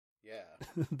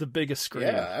Yeah. The biggest screen.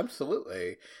 Yeah,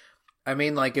 absolutely. I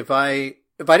mean, like, if I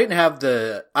didn't have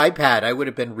the iPad, I would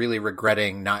have been really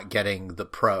regretting not getting the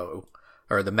Pro,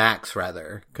 or the Max,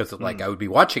 rather, because, like, I would be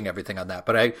watching everything on that.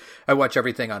 But I watch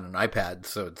everything on an iPad,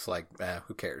 so it's like,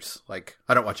 who cares? Like,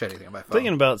 I don't watch anything on my phone.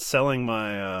 Thinking about selling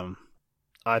my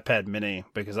iPad mini,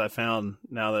 because I found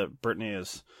now that Brittany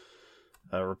has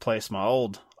replaced my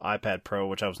old iPad Pro,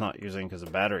 which I was not using because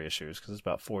of battery issues, because it's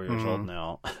about 4 years old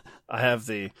now. I have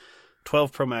the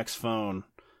 12 Pro Max phone,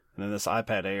 and then this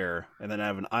iPad Air, and then I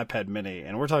have an iPad mini,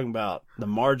 and we're talking about the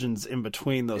margins in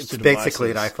between those two devices. It's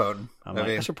basically an iPhone.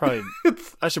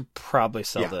 I should probably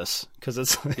sell this, because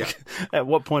it's like, at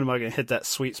what point am I going to hit that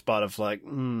sweet spot of like,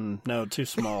 no, too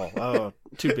small, oh,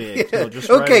 too big. No, just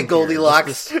okay,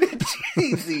 Goldilocks.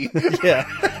 Easy. Yeah.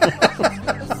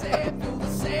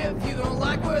 You don't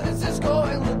like where this is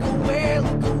going, look away,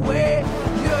 look away.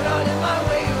 You're not in my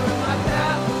way, you're in my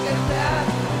path, look at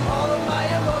that. All of my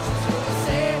emotions feel the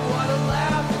same, what a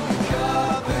laugh. You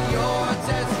cover your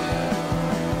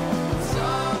tattoo with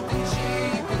something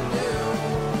cheap and new,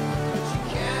 but you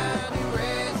can't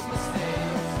erase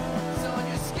mistakes. It's on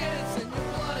your skin, it's in your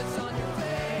blood, it's on your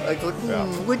face. Like,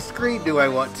 which screen do I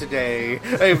want today?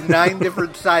 I have 9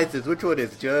 different sizes. Which one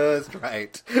is just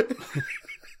right?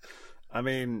 I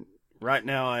mean, right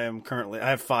now I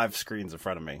have 5 screens in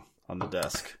front of me on the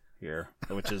desk here,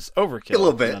 which is overkill. A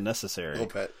little bit. And unnecessary. A little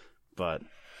bit. But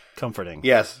comforting.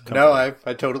 Yes. Comforting. No, I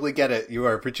totally get it. You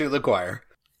are preaching to the choir.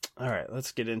 All right,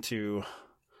 let's get into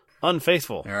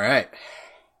Unfaithful. All right.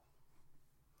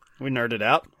 We nerded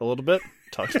out a little bit,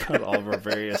 talked about all of our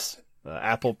various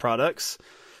Apple products.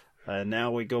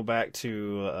 Now we go back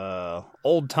to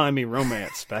old-timey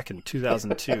romance back in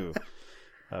 2002.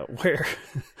 Where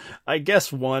I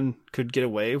guess one could get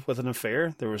away with an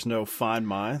affair. There was no Find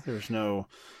My. There was no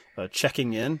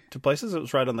checking in to places. It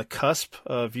was right on the cusp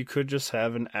of you could just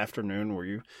have an afternoon where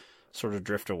you sort of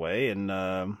drift away and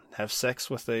have sex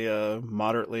with a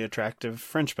moderately attractive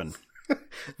Frenchman.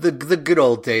 The good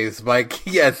old days, Mike.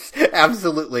 Yes,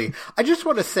 absolutely. I just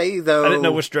want to say, though... I didn't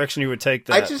know which direction you would take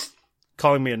that.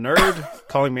 Calling me a nerd,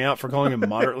 calling me out for calling him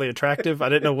moderately attractive. I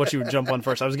didn't know what you would jump on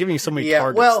first. I was giving you so many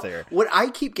targets there. What I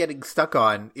keep getting stuck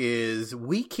on is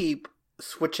we keep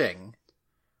switching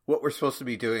what we're supposed to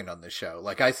be doing on this show.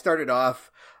 Like, I started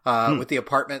off with The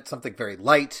Apartment, something very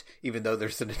light, even though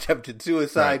there's an attempted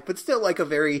suicide, but still like a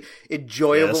very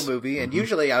enjoyable movie. And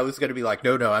usually I was going to be like,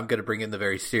 no, I'm going to bring in the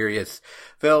very serious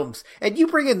films. And you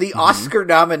bring in the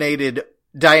Oscar-nominated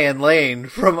Diane Lane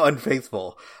from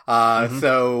Unfaithful.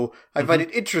 So I find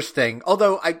it interesting,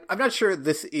 although I'm not sure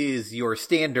this is your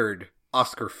standard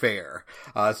Oscar fare.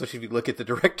 Especially if you look at the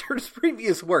director's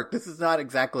previous work, this is not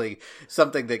exactly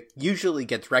something that usually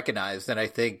gets recognized. And I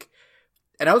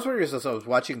was wondering as I was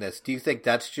watching this, do you think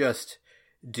that's just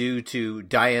due to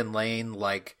Diane Lane,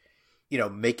 like, you know,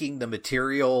 making the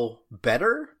material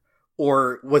better?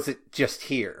 Or was it just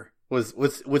here? Was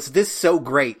this so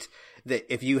great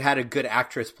that if you had a good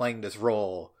actress playing this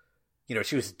role, you know,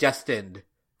 she was destined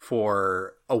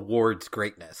for awards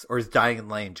greatness? Or is Diane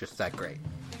Lane just that great?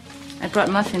 I brought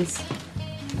muffins.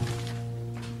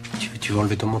 Tu veux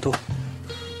enlever ton manteau?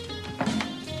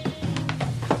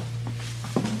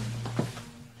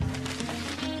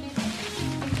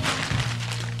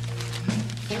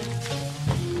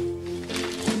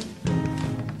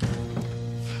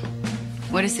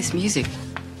 What is this music?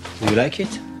 Do you like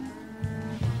it?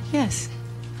 Yes.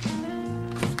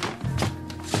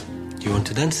 Do you want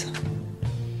to dance?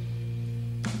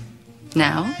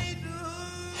 Now?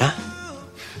 Yeah?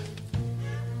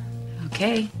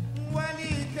 Okay.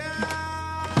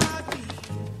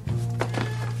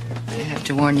 I have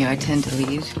to warn you, I tend to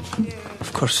lead.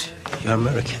 Of course, you're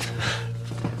American.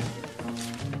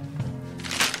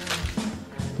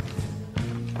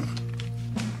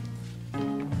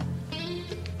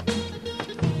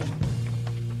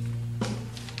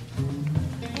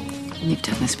 You've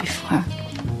done this before.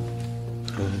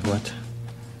 What?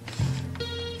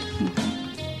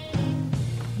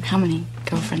 How many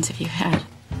girlfriends have you had?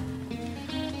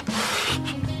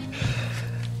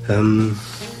 2.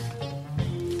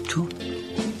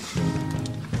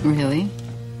 Really?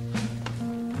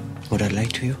 Would I lie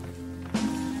to you?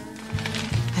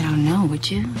 I don't know,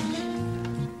 would you?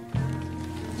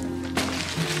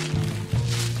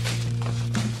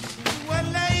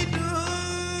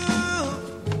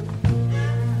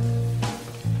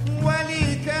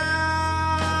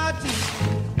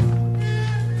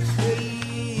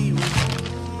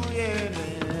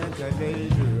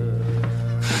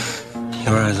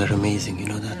 Your eyes are amazing, you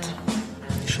know that?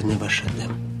 You should never shut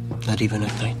them, not even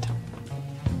at night.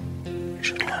 You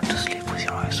should learn to sleep with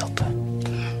your eyes open.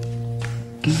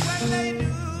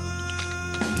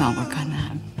 I'll work on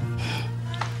that.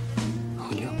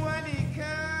 Julio.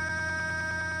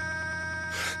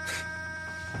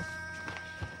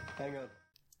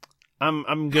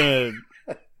 I'm gonna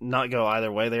not go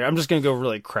either way there. I'm just gonna go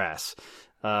really crass.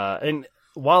 And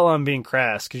while I'm being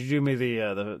crass, could you do me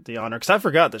the honor? Because I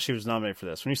forgot that she was nominated for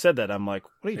this. When you said that, I'm like,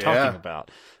 what are you talking about?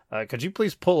 Could you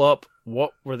please pull up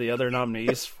what were the other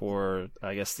nominees for,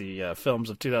 I guess, the films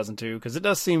of 2002? Because it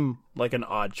does seem like an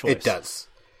odd choice. It does.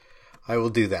 I will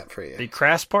do that for you. The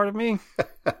crass part of me,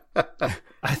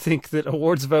 I think that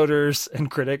awards voters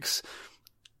and critics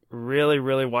really,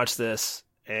 really watch this.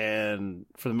 And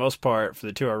for the most part, for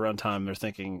the 2-hour runtime, they're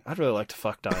thinking, I'd really like to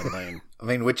fuck Diane Lane. I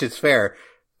mean, which is fair.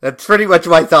 That's pretty much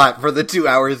my thought for the 2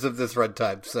 hours of this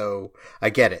runtime, so I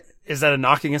get it. Is that a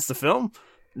knock against the film?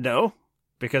 No,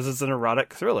 because it's an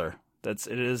erotic thriller. It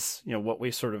is, what we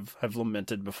sort of have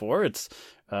lamented before. It's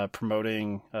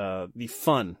promoting the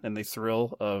fun and the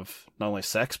thrill of not only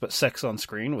sex, but sex on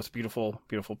screen with beautiful,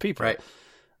 beautiful people. Right.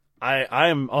 I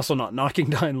am also not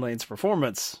knocking Diane Lane's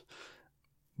performance,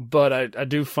 but I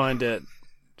do find it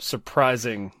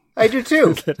surprising. I do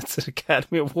too. That it's an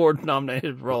Academy Award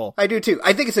nominated role. I do too.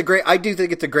 I do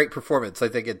think it's a great performance. I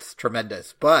think it's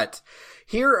tremendous. But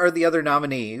here are the other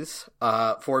nominees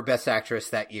for Best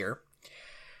Actress that year.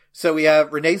 So we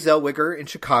have Renee Zellweger in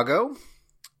Chicago.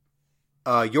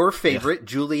 Your favorite,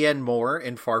 Julianne Moore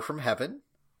in Far From Heaven.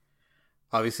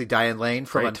 Obviously Diane Lane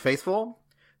from Unfaithful.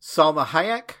 Salma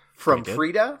Hayek from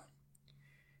Frida.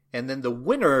 And then the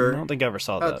winner... I don't think I ever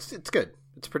saw that. It's good.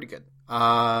 It's pretty good.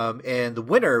 And the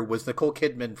winner was Nicole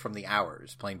Kidman from The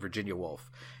Hours, playing Virginia Woolf.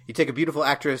 You take a beautiful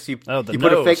actress, you put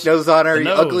a fake nose on her, you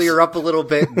ugly her up a little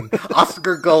bit, and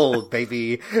Oscar gold,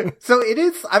 baby. So it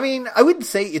is, I mean, I wouldn't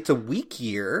say it's a weak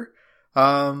year.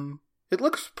 It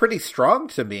looks pretty strong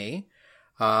to me.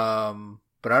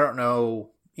 But I don't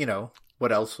know,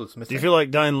 what else was missing. Do you feel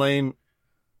like Diane Lane,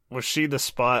 was she the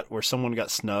spot where someone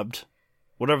got snubbed?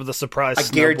 Whatever the surprise.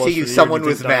 I guarantee you someone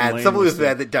was mad. Someone was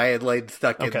mad that Diane Lane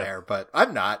stuck in there, but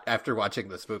I'm not after watching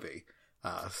this movie.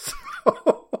 All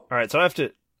right, so I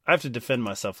have to defend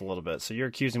myself a little bit. So you're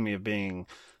accusing me of being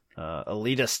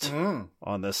elitist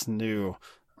on this new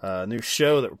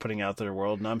show that we're putting out to the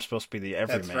world, and I'm supposed to be the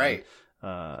everyman. That's right.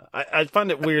 I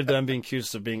find it weird that I'm being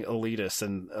accused of being elitist,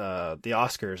 and the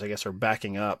Oscars, I guess, are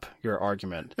backing up your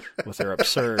argument with their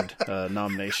absurd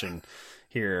nomination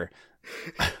here.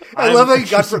 I love how you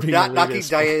got from not knocking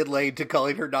Diane Lane to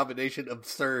calling her nomination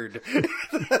absurd.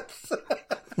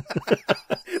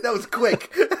 That was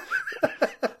quick.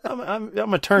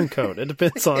 I'm a turncoat. It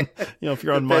depends on if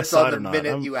you're on my side or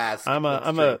not. You ask. I'm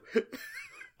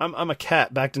a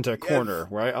cat backed into a corner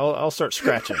where I'll start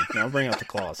scratching. I'll bring out the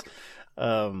claws.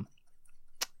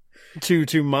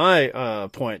 To my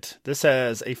point, this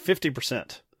has a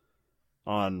 50%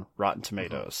 on Rotten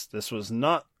Tomatoes. This was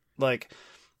not like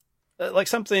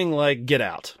something like Get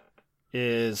Out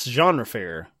is genre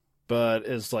fair, but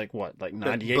is like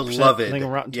 98%. I think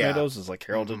on Rotten Tomatoes is like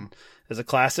heralded as a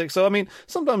classic. So I mean,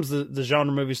 sometimes the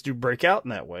genre movies do break out in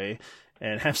that way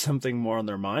and have something more on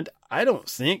their mind. I don't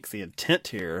think the intent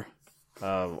here.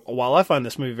 While I find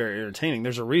this movie very entertaining,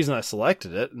 there's a reason I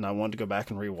selected it, and I wanted to go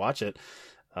back and rewatch it.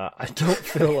 I don't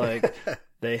feel like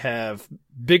they have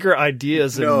bigger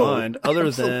ideas in mind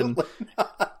other than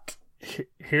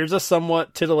here's a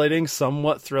somewhat titillating,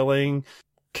 somewhat thrilling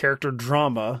character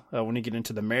drama when you get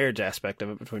into the marriage aspect of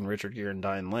it between Richard Gere and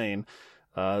Diane Lane.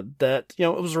 That it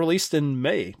was released in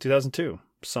May 2002,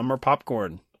 summer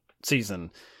popcorn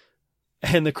season,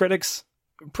 and the critics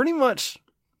pretty much.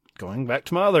 Going back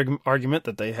to my other argument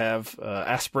that they have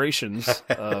aspirations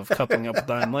of coupling up with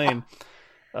Diane Lane,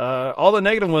 all the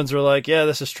negative ones were like, yeah,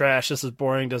 this is trash, this is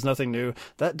boring, does nothing new.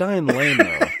 That Diane Lane,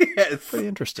 though, pretty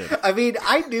interesting. I mean,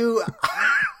 I knew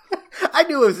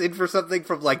it was in for something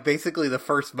from basically the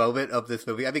first moment of this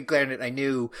movie. I mean, granted, I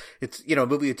knew it's, a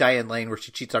movie with Diane Lane where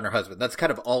she cheats on her husband. That's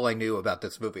kind of all I knew about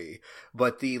this movie.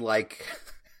 But the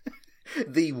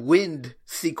wind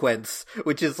sequence,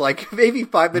 which is maybe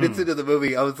 5 minutes into the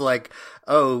movie, I was like,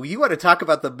 oh, you want to talk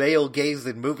about the male gaze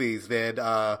in movies, man.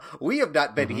 We have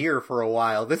not been here for a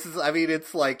while. This is, I mean, it's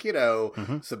some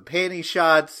panty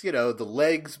shots, the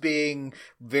legs being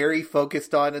very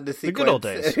focused on in the sequence. The good old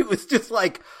days. And it was just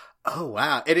oh,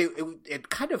 wow. And it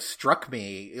kind of struck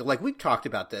me, we've talked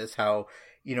about this, how,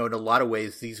 in a lot of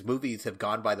ways, these movies have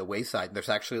gone by the wayside. And there's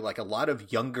actually a lot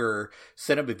of younger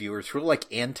cinema viewers who are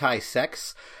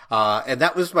anti-sex. And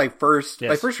that was my first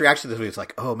reaction to this movie was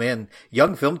oh man,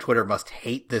 young film Twitter must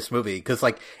hate this movie. Cause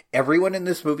everyone in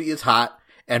this movie is hot.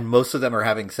 and most of them are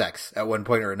having sex at one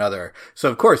point or another. So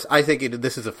of course, I think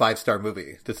this is a 5-star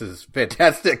movie. This is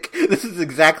fantastic. This is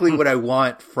exactly what I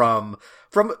want from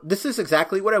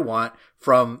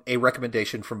a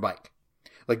recommendation from Mike.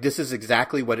 Like, this is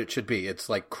exactly what it should be. It's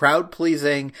like crowd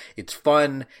pleasing. It's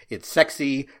fun. It's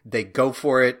sexy. They go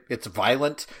for it. It's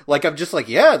violent. Like, I'm just like,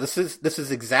 yeah, this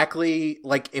is exactly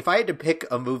like, if I had to pick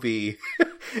a movie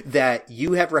that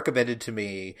you have recommended to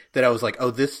me that I was like,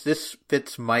 oh, this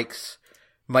fits Mike's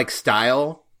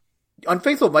style.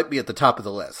 Unfaithful might be at the top of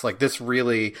the list. Like, this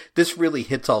really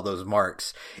hits all those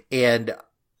marks. And,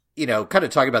 you know, kind of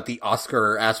talking about the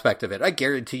Oscar aspect of it, I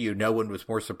guarantee you no one was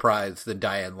more surprised than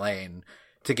Diane Lane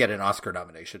to get an Oscar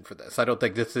nomination for this. I don't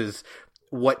think this is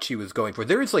what she was going for.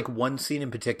 There is like one scene in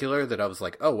particular that I was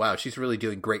like, oh wow, she's really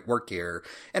doing great work here.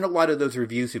 And a lot of those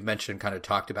reviews you've mentioned kind of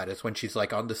talked about is when she's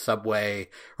like on the subway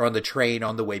or on the train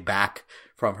on the way back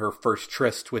from her first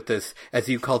tryst with this, as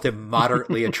you called him,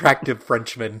 moderately attractive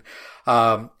Frenchman.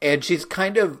 And she's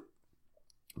kind of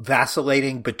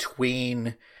vacillating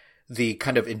between the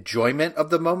kind of enjoyment of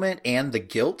the moment and the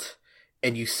guilt.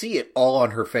 And you see it all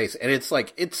on her face. And it's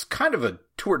like, it's kind of a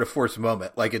tour de force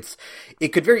moment. Like, it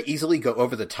could very easily go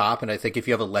over the top. And I think if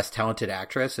you have a less talented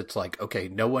actress, it's like, okay,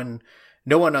 no one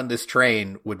on this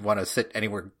train would want to sit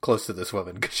anywhere close to this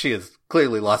woman because she has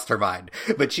clearly lost her mind.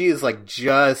 But she is like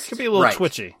just could be a little right.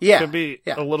 twitchy. Yeah. Could be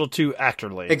a little too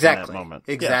actorly exactly. in that moment.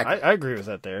 Exactly. Yeah, I agree with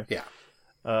that there. Yeah.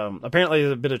 Apparently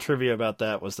a bit of trivia about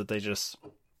that was that they just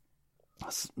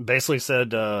basically said,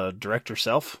 direct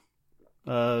yourself.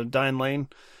 Diane Lane,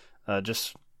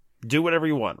 just do whatever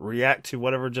you want, react to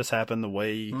whatever just happened the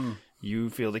way you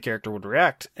feel the character would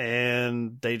react.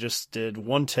 And they just did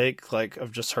one take, like,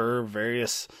 of just her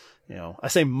various, you know, I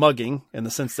say mugging in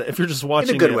the sense that if you're just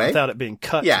watching it way. without it being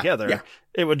cut together,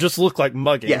 it would just look like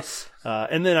mugging. Yes.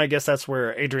 And then I guess that's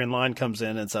where Adrian Lyne comes in,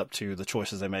 and it's up to the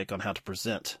choices they make on how to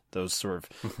present those sort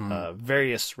of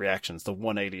various reactions, the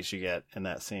 180s you get in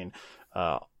that scene.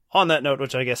 On that note,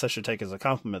 which I guess I should take as a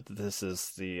compliment, that this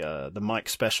is the Mike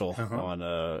special on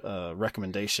a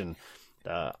recommendation.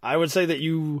 I would say that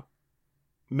you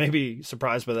may be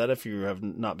surprised by that if you have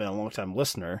not been a long-time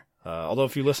listener. Although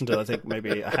if you listen to, I think,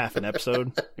 maybe a half an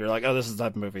episode, you're like, oh, this is the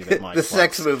type of movie that Mike the likes.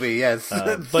 sex movie, yes.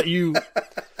 But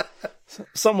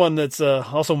someone that's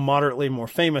also moderately more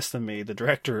famous than me, the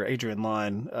director, Adrian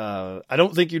Lyne, I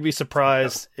don't think you'd be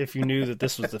surprised if you knew that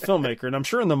this was the filmmaker. And I'm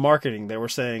sure in the marketing they were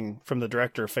saying from the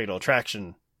director of Fatal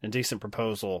Attraction, Indecent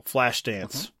Proposal,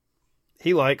 Flashdance,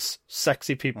 he likes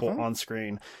sexy people on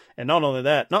screen. And not only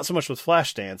that, not so much with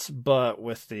Flashdance, but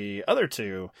with the other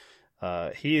two,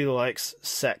 he likes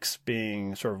sex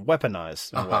being sort of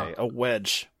weaponized in a way, a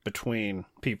wedge between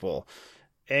people.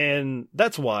 And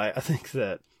that's why I think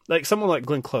that, like, someone like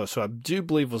Glenn Close, who I do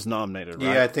believe was nominated,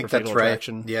 right? Yeah, I think that's right.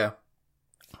 Yeah.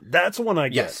 That's one I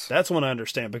get. Yes. That's one I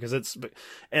understand, because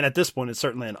and at this point, it's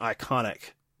certainly an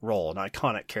iconic role, an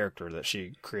iconic character that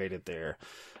she created there.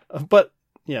 But,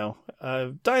 you know,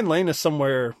 Diane Lane is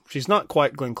somewhere, she's not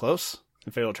quite Glenn Close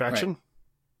in Fatal Attraction, Right.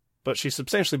 but she's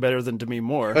substantially better than Demi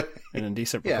Moore in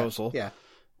Indecent Proposal. Yeah.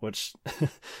 Which,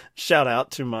 shout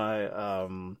out to my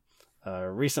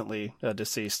recently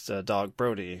deceased dog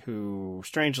Brody, who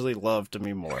strangely loved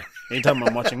Demi Moore. Anytime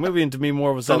I'm watching a movie and Demi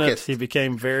Moore was in it, he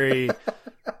became very,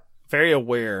 very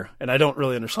aware, and I don't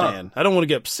really understand. I don't want to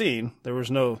get obscene. There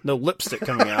was no lipstick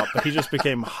coming out, but he just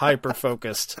became hyper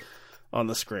focused on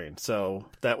the screen. So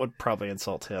that would probably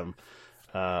insult him.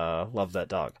 Love that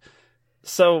dog.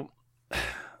 So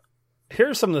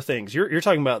here's some of the things you're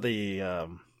talking about. The I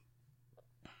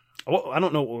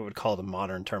don't know what we would call the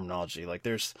modern terminology. Like,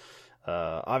 there's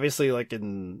obviously, like,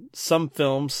 in some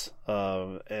films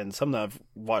and some that I've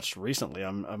watched recently,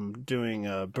 I'm doing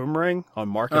Boomerang on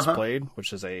Marcus Blade,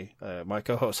 which is my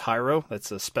co-host Hyro.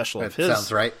 That's a special of his.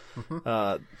 Sounds right.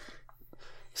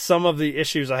 Some of the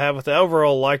issues I have with it, I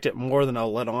overall liked it more than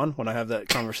I'll let on when I have that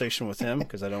conversation with him,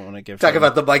 because I don't want to give Talk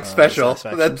about the Mike special.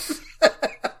 That's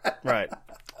right.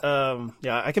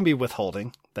 Yeah, I can be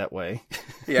withholding that way.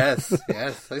 yes,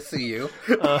 I see you.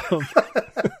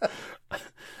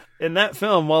 In that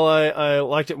film, while I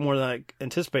liked it more than I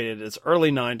anticipated, it's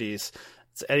early 90s.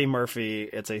 It's Eddie Murphy.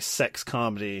 It's a sex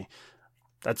comedy.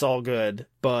 That's all good.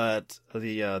 But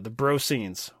the bro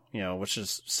scenes, you know, which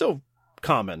is still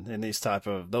common in these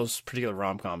those particular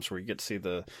rom-coms, where you get to see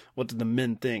what did the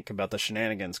men think about the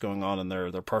shenanigans going on in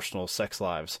their personal sex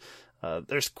lives.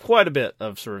 There's quite a bit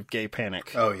of sort of gay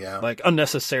panic. Oh, yeah. Like,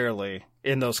 unnecessarily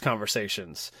in those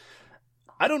conversations.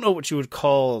 I don't know what you would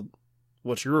call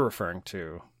what you're referring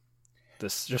to.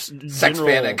 This just sex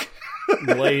panic.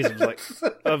 Blaze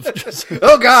of just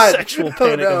oh God, sexual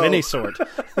panic of any sort.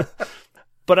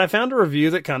 But I found a review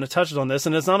that kind of touches on this,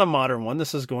 and it's not a modern one.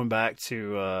 This is going back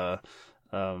to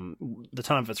the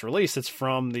time of its release. It's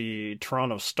from the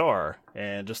Toronto Star,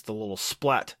 and just the little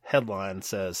splat headline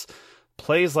says,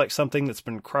 "Plays like something that's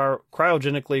been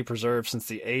cryogenically preserved since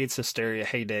the AIDS hysteria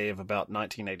heyday of about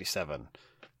 1987."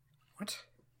 What?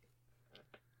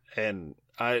 And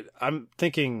I'm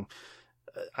thinking,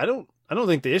 I don't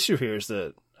think the issue here is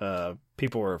that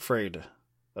people are afraid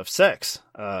of sex.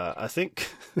 I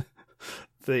think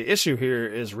the issue here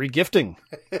is regifting.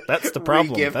 That's the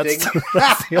problem. That's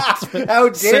the ultimate How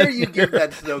dare sin you here. give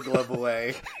that snow globe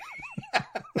away?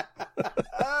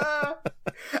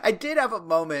 I did have a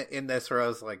moment in this where I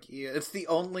was like, yeah, it's the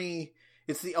only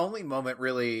moment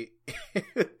really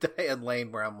Diane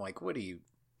Lane where I'm like, what do you,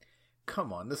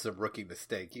 come on, this is a rookie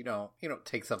mistake. You don't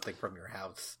take something from your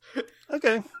house.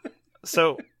 Okay.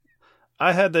 So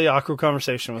I had the awkward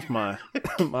conversation with my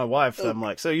wife. I'm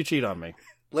like, so you cheat on me.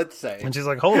 Let's say. And she's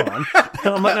like, hold on. And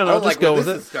I'm like, no, I'm just like, go well, with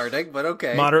this it. is starting, but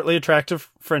okay. Moderately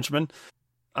attractive Frenchman.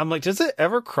 I'm like, does it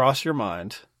ever cross your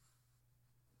mind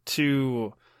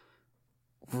to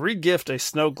regift a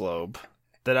snow globe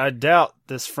that I doubt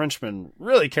this Frenchman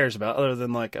really cares about, other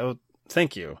than like, oh,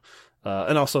 thank you.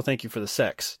 And also thank you for the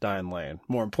sex, Diane Lane,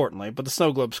 more importantly. But the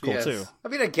snow globe's cool Yes. too. I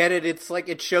mean, I get it. It's like,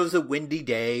 it shows a windy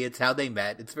day. It's how they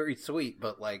met. It's very sweet,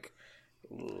 but like,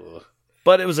 ugh.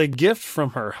 But it was a gift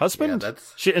from her husband. Yeah,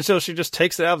 that's- And so she just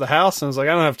takes it out of the house and is like,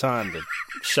 I don't have time to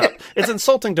shut. It's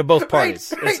insulting to both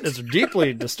parties. Right. It's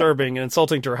deeply disturbing and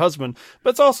insulting to her husband, but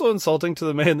it's also insulting to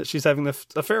the man that she's having the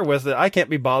affair with, that I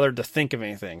can't be bothered to think of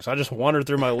anything. So I just wandered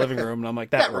through my living room and I'm like,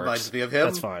 that works. reminds me of him.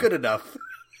 That's fine. Good enough.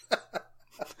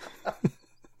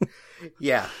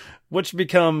 Yeah. Which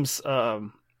becomes,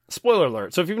 spoiler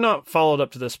alert. So if you've not followed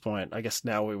up to this point, I guess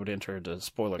now we would enter into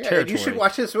spoiler Yeah, territory. you should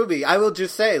watch this movie. I will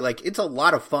just say, like, it's a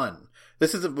lot of fun.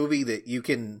 This is a movie that you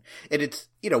can, and it's,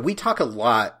 we talk a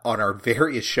lot on our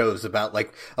various shows about,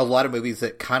 like, a lot of movies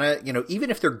that kind of, even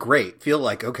if they're great, feel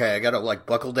like, okay, I gotta, like,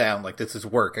 buckle down, like, this is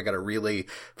work, I gotta really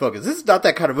focus. This is not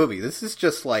that kind of movie. This is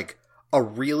just, like, a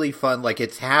really fun, like,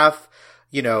 it's half,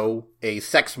 a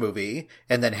sex movie,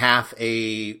 and then half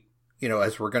a,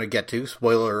 as we're going to get to,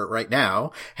 spoiler right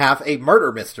now, half a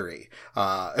murder mystery,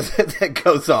 that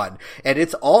goes on. And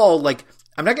it's all like,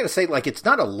 I'm not going to say like, it's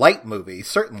not a light movie,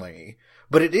 certainly,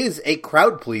 but it is a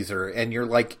crowd pleaser. And you're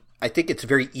like, I think it's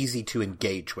very easy to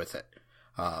engage with it.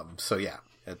 So yeah,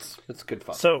 it's good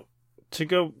fun. So to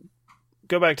go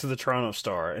back to the Toronto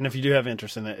Star, and if you do have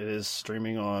interest in it, it is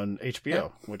streaming on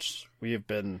HBO, which we have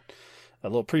been a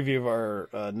little preview of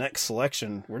our next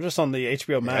selection. We're just on the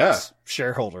HBO Max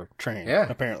shareholder train,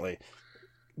 apparently.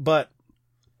 But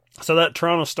so that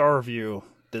Toronto Star review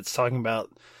that's talking about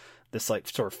this like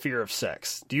sort of fear of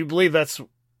sex. Do you believe that's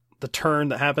the turn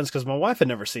that happens? Because my wife had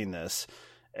never seen this,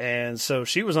 and so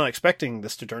she was not expecting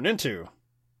this to turn into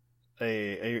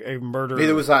a murder.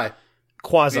 Neither was I.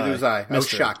 Quasi. Neither was I. I was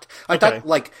shocked. I thought,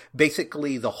 like,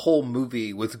 basically the whole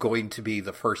movie was going to be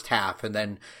the first half, and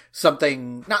then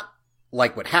something, not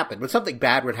like what happened, but something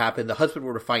bad would happen. The husband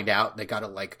were to find out, and they gotta,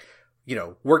 like,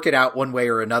 work it out one way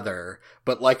or another.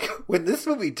 But, like, when this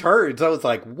movie turns, I was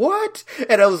like, what?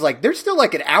 And I was like, there's still,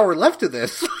 like, an hour left of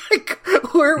this. Like,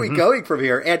 where are we going from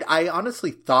here? And I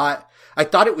honestly thought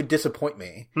it would disappoint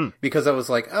me. Because I was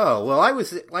like, oh, well, I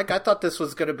thought this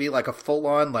was gonna be, like, a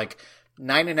full-on, like,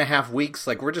 9.5 weeks,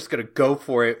 like, we're just gonna go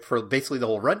for it for basically the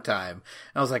whole runtime. And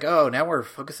I was like, oh, now we're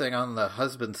focusing on the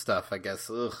husband stuff, I guess.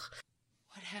 Ugh.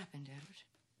 What happened, Edward?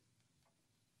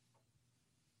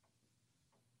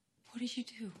 What did you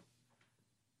do?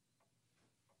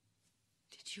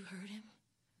 Did you hurt him?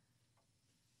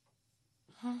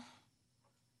 Huh?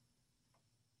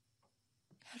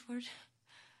 Edward?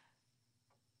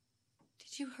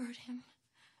 Did you hurt him?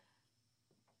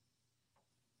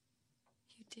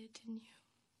 You did, didn't you?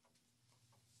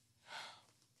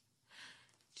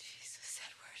 Jesus,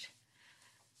 Edward.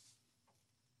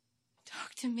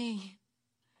 Talk to me.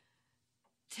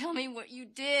 Tell me what you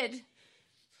did.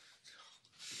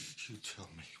 You tell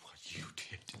me what you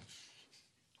did.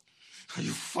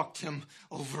 You fucked him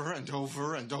over and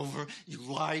over and over. You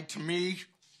lied to me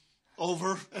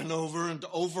over and over and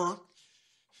over.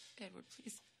 Edward,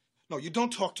 please. No, you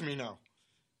don't talk to me now.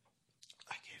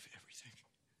 I gave everything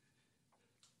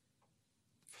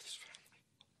for this family.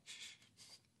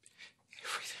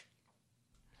 Everything.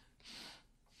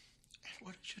 And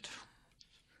what did you do?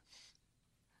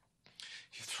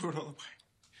 You threw it all away.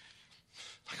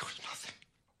 Like it was nothing.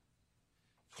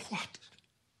 What?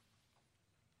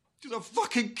 She's a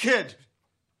fucking kid.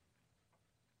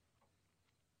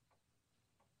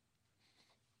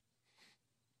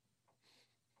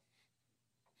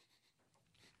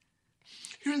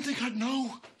 You didn't think I'd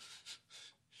know?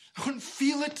 I wouldn't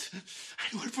feel it.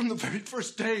 I knew it from the very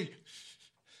first day.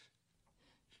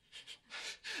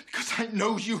 Because I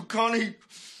know you, Connie.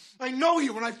 I know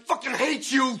you, and I fucking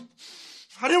hate you.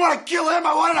 I didn't want to kill him.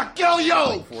 I wanted to kill you.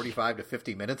 Like 45 to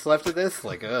 50 minutes left of this.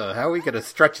 Like, how are we going to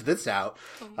stretch this out?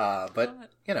 But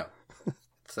you know,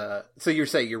 it's, so you're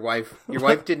saying your wife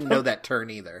didn't know that turn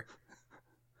either.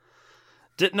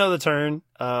 Didn't know the turn.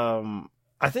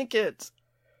 I think it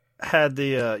had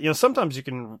the, sometimes you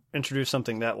can introduce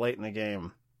something that late in the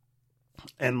game.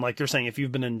 And like you're saying, if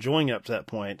you've been enjoying it up to that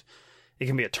point, it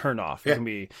can be a turnoff. Yeah. It can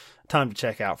be time to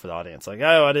check out for the audience. Like,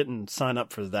 oh, I didn't sign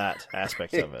up for that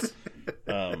aspect of it.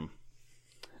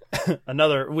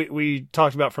 Another, we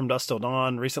talked about From Dusk Till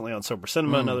Dawn recently on Sober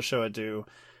Cinema, another show I do.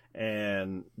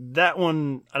 And that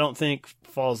one, I don't think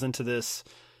falls into this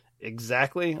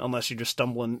exactly, unless you just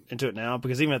stumble into it now,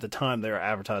 because even at the time they were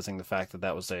advertising the fact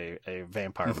that was a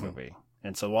vampire movie.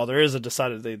 And so while there is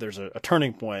there's a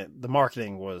turning point, the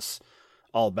marketing was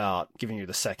all about giving you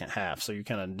the second half, so you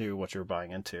kind of knew what you were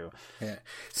buying into. Yeah.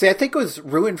 See, I think it was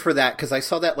ruined for that because I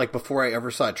saw that like before I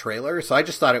ever saw a trailer, so I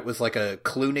just thought it was like a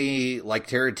Clooney, like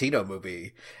Tarantino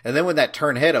movie. And then when that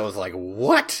turn hit, I was like,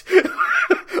 what?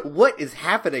 What is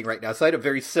happening right now? So I had a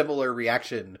very similar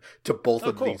reaction to both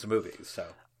of these movies. So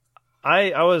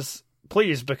I was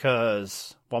pleased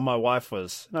because while my wife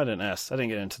was, and I didn't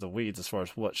get into the weeds as far as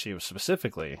what she was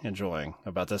specifically enjoying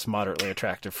about this moderately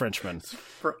attractive Frenchman.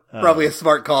 Probably a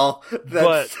smart call.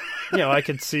 But, I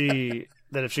could see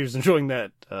that if she was enjoying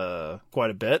that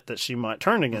quite a bit, that she might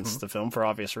turn against the film for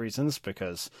obvious reasons,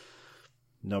 because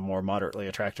no more moderately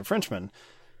attractive Frenchman.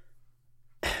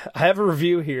 I have a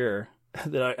review here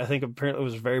that I think apparently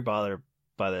was very bothered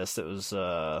by this. It was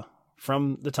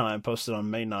from the time, posted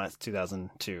on May 9th,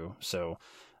 2002. So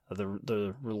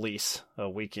the release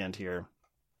weekend here,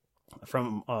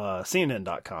 from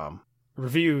CNN.com.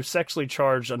 Review: Sexually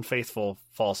Charged Unfaithful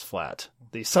falls flat.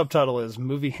 The subtitle is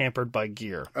Movie Hampered by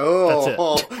Gere.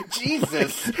 Oh,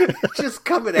 Jesus. Just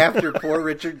coming after poor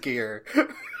Richard Gere.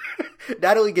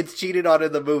 Not only gets cheated on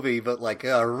in the movie, but like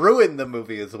ruin the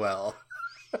movie as well.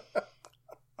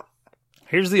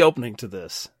 Here's the opening to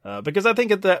this, because I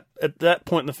think at that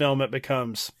point in the film it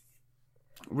becomes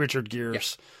Richard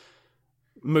Gere's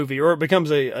movie, or it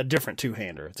becomes a different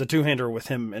two-hander. It's a two-hander with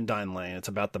him and Diane Lane. It's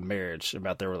about the marriage,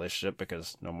 about their relationship,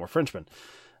 because no more Frenchmen.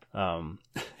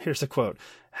 Here's a quote: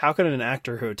 "How can an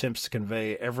actor who attempts to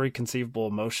convey every conceivable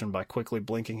emotion by quickly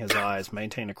blinking his eyes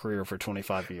maintain a career for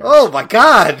 25 years?" Oh my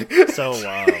God! So,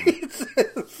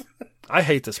 I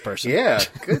hate this person. Yeah,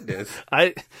 goodness.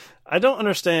 I don't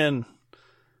understand.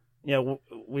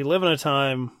 We live in a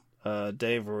time,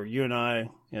 Dave, where you and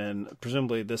I, and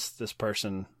presumably this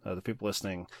person, the people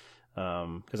listening,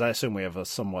 because I assume we have a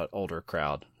somewhat older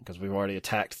crowd, because we've already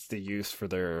attacked the youth for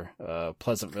their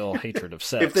Pleasantville hatred of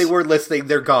sex. If they were listening,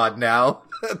 they're gone now.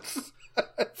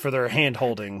 For their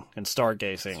hand-holding and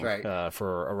stargazing, right.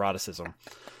 For eroticism.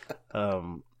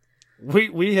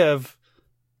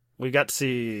 We got to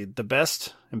see the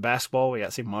best in basketball. We got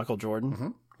to see Michael Jordan. Mm-hmm.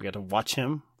 We got to watch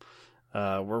him.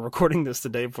 We're recording this the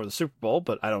day before the Super Bowl,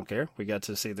 but I don't care. We got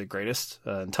to see the greatest,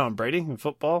 Tom Brady in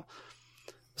football.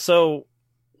 So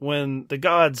when the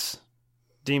gods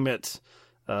deem it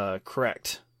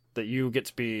correct that you get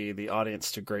to be the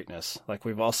audience to greatness, like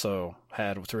we've also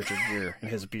had with Richard Gere and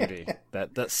his beauty,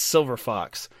 that silver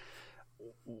fox,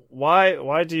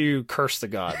 why do you curse the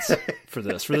gods for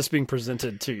this being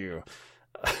presented to you?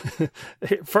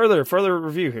 Further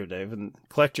review here, Dave, and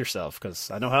collect yourself,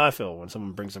 because I know how I feel when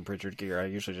someone brings up Richard Gere. I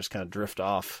usually just kind of drift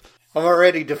off. I'm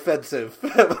already defensive.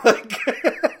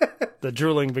 The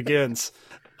drooling begins.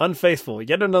 Unfaithful,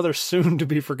 yet another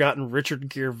soon-to-be-forgotten Richard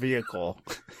Gere vehicle,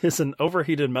 is an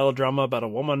overheated melodrama about a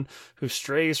woman who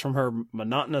strays from her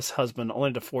monotonous husband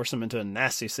only to force him into a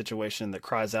nasty situation that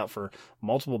cries out for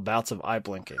multiple bouts of eye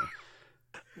blinking.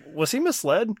 Was he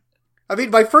misled? I mean,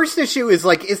 my first issue is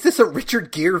like, is this a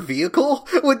Richard Gere vehicle?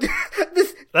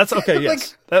 That's okay,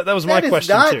 yes. That was my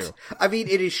question, too. I mean,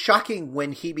 it is shocking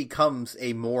when he becomes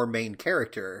a more main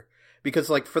character, because,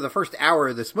 like, for the first hour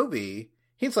of this movie,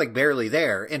 he's, like, barely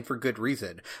there, and for good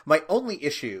reason. My only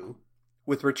issue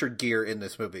with Richard Gere in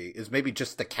this movie is maybe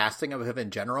just the casting of him in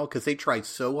general, because they tried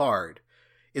so hard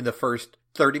in the first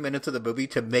 30 minutes of the movie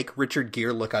to make Richard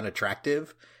Gere look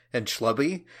unattractive and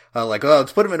schlubby.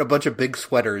 Let's put him in a bunch of big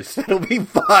sweaters. It'll be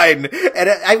fine. And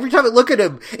every time I look at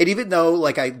him, and even though,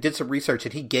 like, I did some research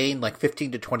and he gained, like,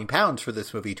 15 to 20 pounds for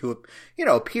this movie to,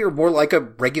 appear more like a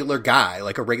regular guy,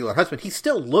 like a regular husband, he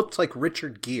still looked like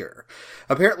Richard Gere.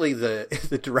 Apparently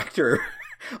the director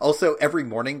Also, every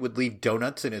morning would leave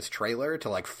donuts in his trailer to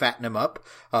like fatten him up.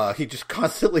 He just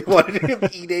constantly wanted him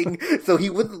eating so he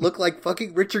wouldn't look like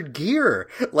fucking Richard Gere.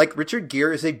 Like, Richard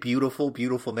Gere is a beautiful,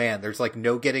 beautiful man. There's like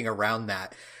no getting around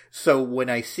that. So when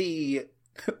I see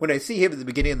him at the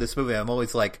beginning of this movie, I'm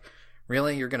always like,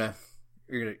 really? You're gonna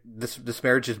this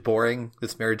marriage is boring.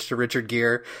 This marriage to Richard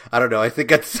Gere. I don't know. I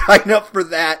think I'd sign up for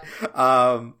that.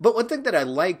 But one thing that I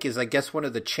like is, I guess, one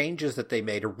of the changes that they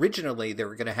made. Originally, they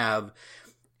were going to have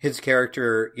his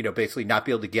character, basically not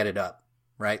be able to get it up,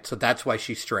 right? So that's why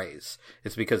she strays.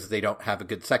 It's because they don't have a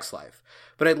good sex life.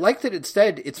 But I like that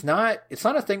instead, it's not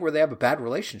a thing where they have a bad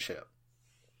relationship.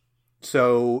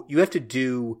 So you have to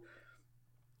do.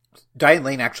 Diane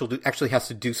Lane actually has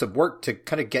to do some work to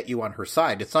kind of get you on her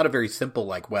side. It's not a very simple,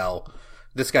 like, well,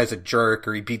 this guy's a jerk,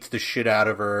 or he beats the shit out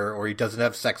of her, or he doesn't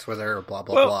have sex with her, or blah,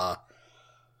 blah, blah.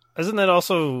 Isn't that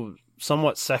also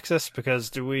somewhat sexist? Because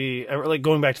do we ever, like,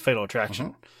 going back to Fatal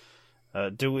Attraction,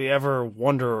 do we ever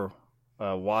wonder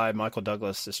why Michael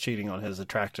Douglas is cheating on his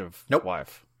attractive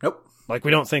wife? Nope. Like,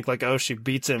 we don't think, like, oh, she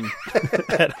beats him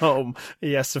at home.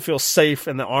 He has to feel safe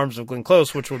in the arms of Glenn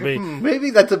Close, which would be...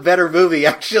 Maybe that's a better movie,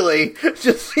 actually.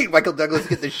 Just see Michael Douglas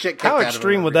get the shit kicked out of him. How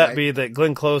extreme would that be, that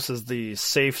Glenn Close is the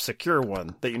safe, secure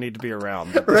one that you need to be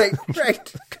around?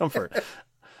 Right. Comfort.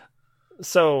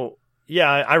 So, yeah,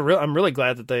 I'm really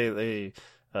glad that they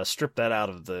stripped that out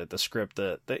of the script.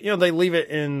 That they leave it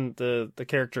in the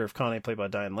character of Connie, played by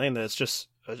Diane Lane, that it's just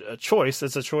a choice.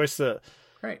 It's a choice that...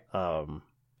 Right.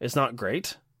 It's not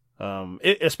great,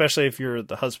 especially if you're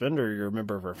the husband or you're a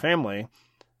member of her family.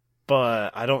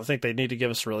 But I don't think they need to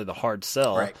give us really the hard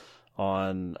sell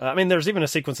on. I mean, there's even a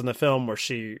sequence in the film where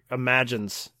she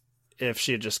imagines if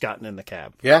she had just gotten in the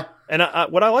cab. Yeah. And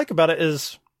what I like about it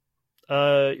is,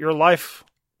 your life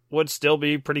would still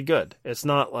be pretty good. It's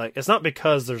not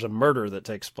because there's a murder that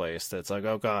takes place that's like,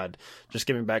 oh God, just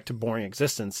get me back to boring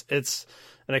existence. It's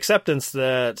an acceptance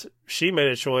that she made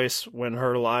a choice when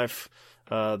her life.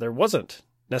 There wasn't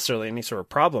necessarily any sort of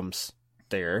problems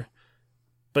there,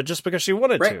 but just because she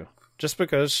wanted to, just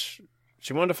because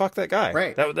she wanted to fuck that guy.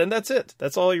 Right. And that's it.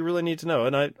 That's all you really need to know.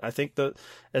 And I think that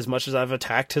as much as I've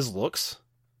attacked his looks,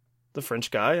 the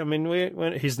French guy, I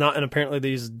mean, he's not in apparently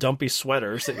these dumpy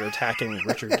sweaters that you're attacking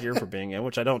Richard Gere for being in,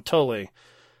 which I don't totally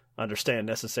understand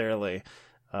necessarily.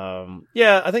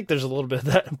 Yeah, I think there's a little bit of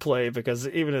that in play, because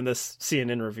even in this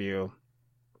CNN review,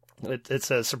 it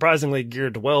says, surprisingly,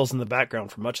 Gere dwells in the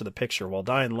background for much of the picture, while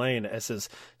Diane Lane as his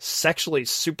sexually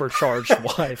supercharged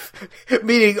wife.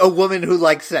 Meaning a woman who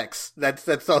likes sex.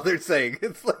 That's all they're saying.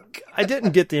 It's like... I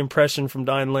didn't get the impression from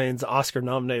Diane Lane's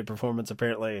Oscar-nominated performance,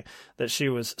 apparently, that she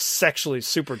was sexually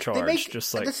supercharged,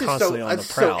 just like constantly on the prowl.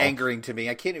 That's so angering to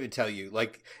me. I can't even tell you.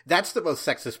 Like, that's the most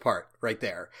sexist part right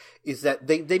there, is that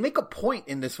they make a point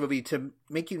in this movie to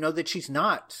make you know that she's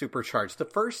not supercharged. The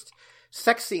first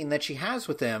sex scene that she has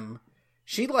with him,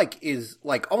 she is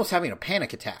almost having a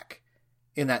panic attack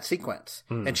in that sequence,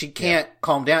 and she can't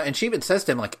calm down. And she even says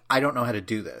to him, like, I don't know how to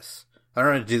do this. I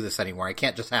don't know how to do this anymore. I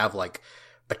can't just have like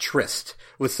a tryst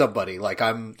with somebody. Like,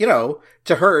 I'm,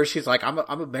 to her, she's like, I'm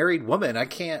a married woman. I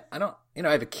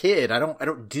have a kid. I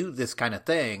don't do this kind of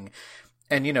thing.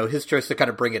 And, his choice to kind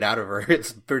of bring it out of her,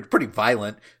 it's pretty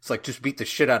violent. It's like, just beat the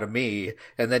shit out of me,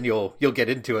 and then you'll get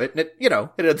into it. And it,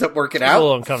 it ends up working out. A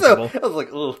little uncomfortable. So I was like,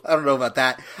 I don't know about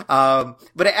that.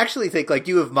 But I actually think, like,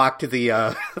 you have mocked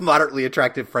the moderately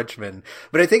attractive Frenchman.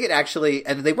 But I think it actually,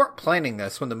 and they weren't planning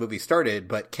this when the movie started,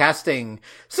 but casting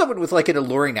someone with, like, an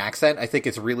alluring accent, I think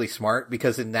is really smart,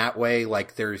 because in that way,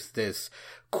 like, there's this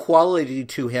quality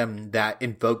to him that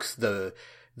invokes the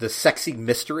sexy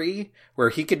mystery, where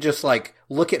he could just like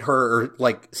look at her or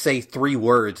like say 3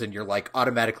 words and you're like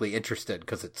automatically interested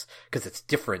because it's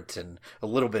different and a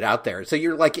little bit out there. So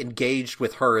you're like engaged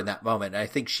with her in that moment. And I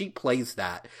think she plays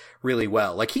that really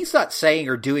well. Like, he's not saying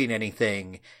or doing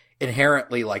anything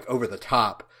inherently like over the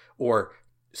top or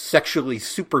sexually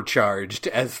supercharged,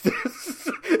 as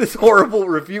this horrible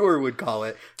reviewer would call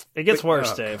it. It gets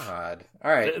worse, Dave. God.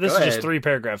 All right. This is just 3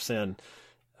 paragraphs in.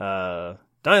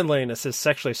 Diane Lane, as his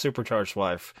sexually supercharged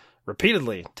wife,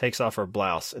 repeatedly takes off her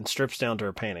blouse and strips down to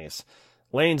her panties.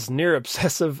 Lane's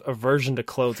near-obsessive aversion to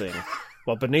clothing,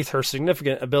 while beneath her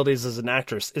significant abilities as an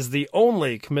actress, is the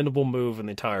only commendable move in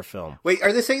the entire film. Wait,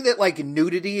 are they saying that, like,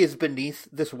 nudity is beneath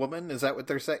this woman? Is that what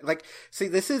they're saying? Like, see,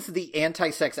 this is the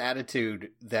anti-sex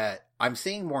attitude that I'm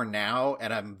seeing more now,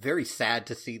 and I'm very sad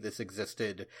to see this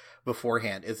existed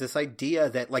beforehand, is this idea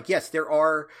that, like, yes, there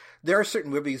are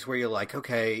certain movies where you're like,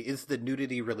 okay, is the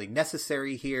nudity really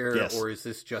necessary here? Yes. Or is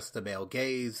this just the male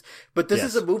gaze? But this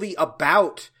is a movie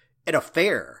about an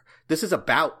affair. This is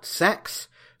about sex.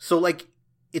 So, like,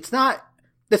 it's not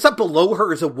It's not below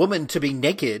her as a woman to be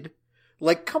naked.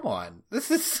 Like, come on. This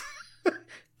is...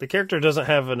 The character doesn't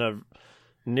have a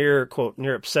near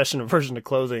obsession aversion to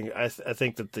clothing. I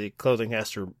think that the clothing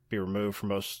has to be removed for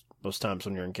most times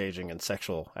when you're engaging in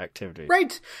sexual activity.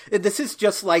 Right. This is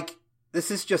just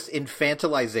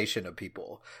infantilization of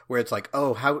people, where it's like,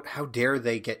 oh, how dare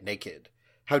they get naked?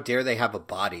 How dare they have a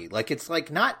body? Like, it's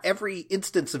like not every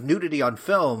instance of nudity on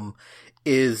film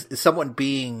is someone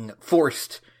being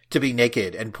forced to be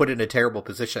naked and put in a terrible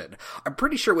position. I'm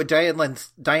pretty sure when Diane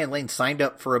Lane signed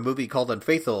up for a movie called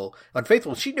Unfaithful,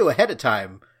 she knew ahead of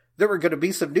time there were going to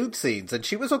be some nude scenes, and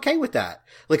she was okay with that.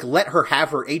 Like, let her have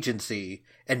her agency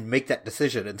and make that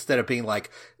decision, instead of being like,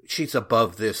 she's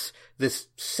above this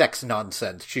sex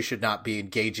nonsense. She should not be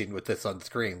engaging with this on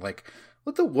screen. Like,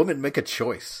 let the woman make a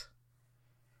choice.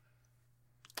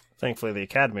 Thankfully, the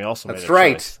Academy also made That's a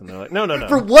right. choice. And they're like, no.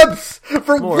 For once!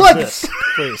 More of this,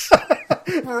 please.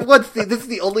 For once, this is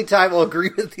the only time I'll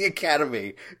agree with the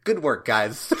Academy. Good work,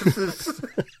 guys.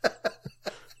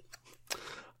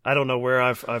 I don't know where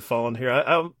I've fallen here.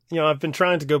 I've been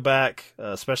trying to go back,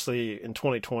 especially in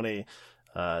 2020.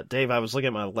 Dave, I was looking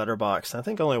at my letterbox, and I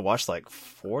think I only watched like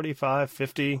 45,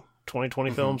 50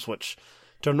 2020 films, which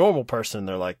to a normal person,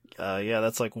 they're like, yeah,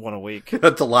 that's like one a week.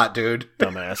 That's a lot, dude.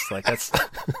 Dumbass. Like, that's,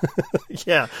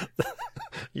 yeah,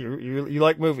 you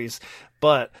like movies.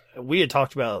 But we had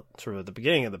talked about sort of at the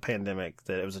beginning of the pandemic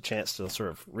that it was a chance to sort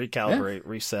of recalibrate,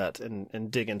 reset,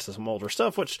 and dig into some older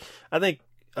stuff, which I think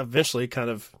eventually kind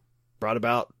of brought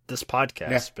about this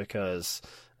podcast because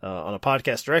on a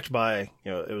podcast directed by,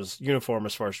 it was uniform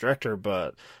as far as director,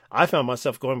 but I found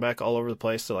myself going back all over the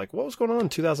place to like, what was going on in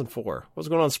 2004? What was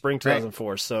going on in spring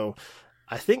 2004? Right. So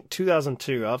I think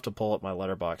 2002, I'll have to pull up my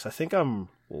letterbox. I think I'm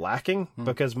lacking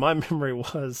because my memory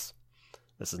was,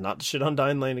 this is not to shit on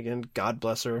Diane Lane again, God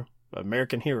bless her,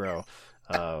 American hero.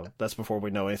 That's before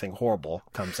we know anything horrible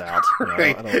comes out.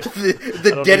 Right. I don't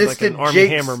the Dennis like an Armie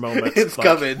Hammer moment. It's like,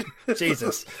 coming.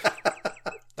 Jesus.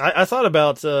 I thought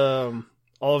about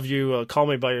all of you Call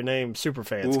Me By Your Name super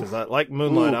fans, because I like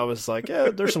Moonlight. I was like, yeah,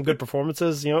 there's some good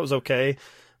performances. It was okay.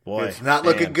 Boy, it's not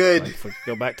looking good. Like, if we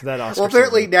go back to that Oscar. Well,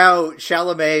 apparently season. Now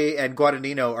Chalamet and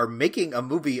Guadagnino are making a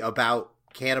movie about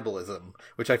cannibalism,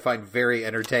 which I find very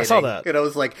entertaining. I saw that. And I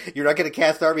was like, you're not going to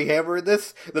cast Armie Hammer in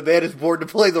this? The man is born to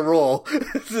play the role.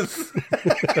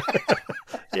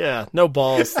 Yeah, no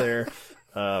balls there.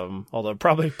 Although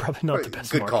probably not the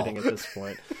best Good marketing call. at this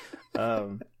point.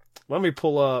 Let me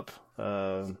pull up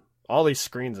all these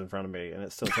screens in front of me, and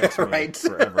it still takes me Right.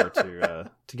 forever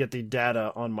to get the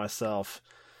data on myself.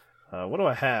 What do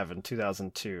I have in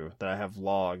 2002 that I have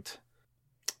logged?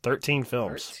 13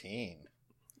 films. 13.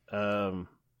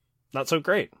 Not so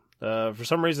great. For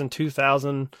some reason,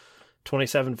 2000,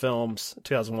 27 films,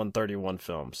 2001, 31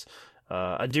 films.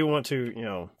 I do want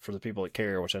to, for the people that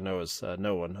care, which I know is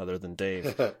no one other than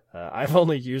Dave, I've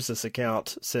only used this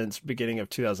account since beginning of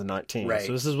 2019. Right.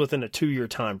 So this is within a 2-year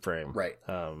time frame. Right.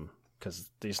 Because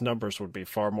these numbers would be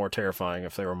far more terrifying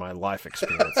if they were my life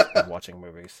experience of watching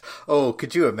movies. Oh,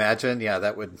 could you imagine? Yeah,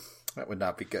 that would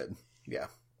not be good. Yeah,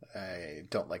 I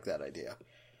don't like that idea.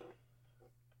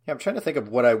 Yeah, I'm trying to think of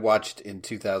what I watched in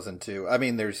 2002. I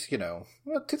mean, there's,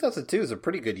 2002 is a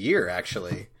pretty good year,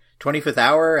 actually. 25th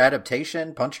Hour,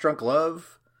 Adaptation, Punch Drunk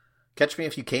Love, Catch Me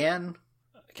If You Can.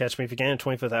 Catch Me If You Can,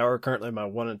 25th Hour, currently my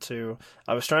 1 and 2.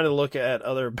 I was trying to look at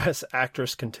other Best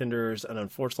Actress contenders, and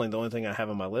unfortunately the only thing I have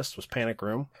on my list was Panic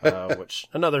Room, which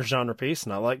another genre piece,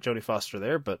 and I like Jodie Foster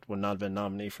there, but would not have been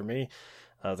nominee for me.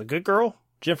 The Good Girl,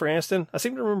 Jennifer Aniston. I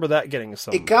seem to remember that getting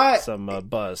some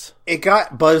buzz. It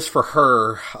got buzz for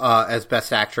her as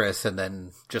Best Actress, and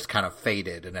then just kind of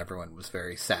faded, and everyone was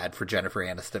very sad for Jennifer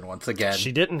Aniston once again.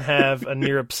 She didn't have a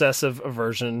near obsessive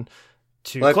aversion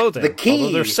to Look, clothing, the key.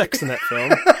 although there's sex in that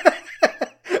film.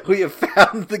 We have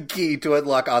found the key to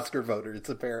unlock Oscar voters,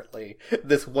 apparently,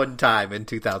 this one time in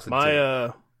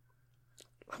 2002.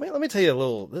 Let me tell you a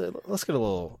little. Let's get a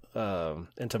little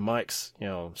into Mike's,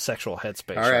 sexual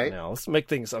headspace All right now. Let's make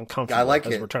things uncomfortable I like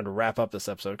as it. we're trying to wrap up this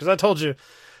episode. Because I told you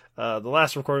the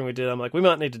last recording we did, I'm like, we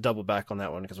might need to double back on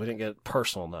that one because we didn't get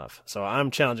personal enough. So I'm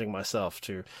challenging myself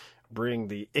to bring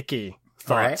the icky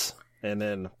thoughts and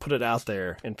then put it out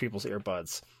there in people's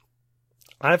earbuds.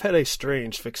 I've had a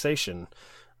strange fixation.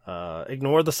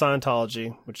 Ignore the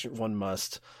Scientology, which one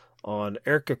must, on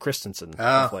Erica Christensen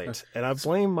of late, and I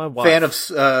blame my wife.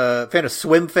 Fan of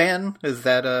Swim Fan? Is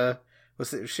that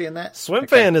was she in that? Swim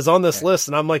Fan is on this list,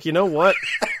 and I'm like, you know what?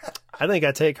 I think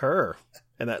I take her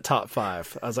in that top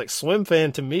 5. I was like, Swim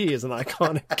Fan to me is an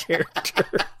iconic character.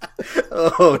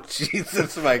 Oh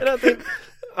Jesus, Mike! And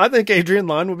I think Adrian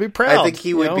Lyne would be proud. I think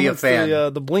he would be a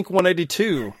fan. The Blink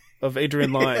 182 of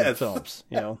Adrian Lyne Yes. films.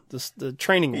 You know, the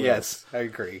training wheels. Yes, I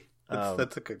agree.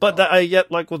 That's a good But call.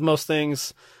 yet, like with most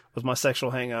things, with my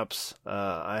sexual hang-ups,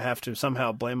 I have to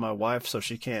somehow blame my wife so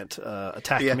she can't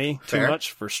attack Yeah, me fair. too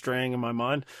much for straying in my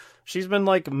mind. She's been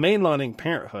like mainlining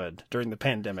Parenthood during the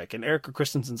pandemic, and Erica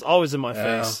Christensen's always in my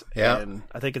face. yeah. And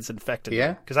I think it's infected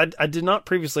Yeah. me. Because I did not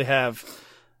previously have...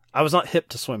 I was not hip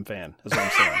to Swim Fan, is what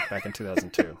I'm saying, back in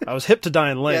 2002. I was hip to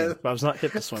Diane Lane, Yeah. but I was not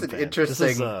hip to Swim an Fan. interesting-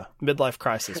 This is a midlife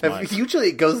crisis, Mike. Usually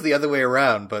it goes the other way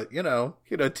around, but to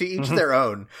each Mm-hmm. their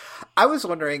own. I was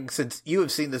wondering, since you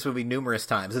have seen this movie numerous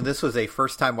times, and this was a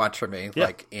first time watch for me,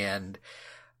 Yeah. and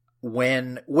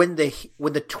when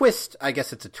the twist, I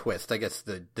guess it's a twist, I guess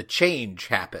the change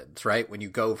happens, right? When you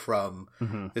go from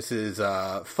this is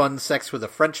fun sex with a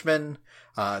Frenchman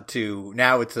to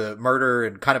now it's a murder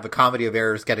and kind of a comedy of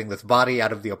errors getting this body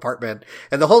out of the apartment.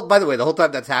 And the whole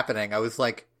time that's happening, I was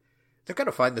like, they're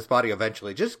gonna find this body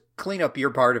eventually. Just clean up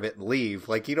your part of it and leave.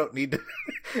 Like, you don't need to,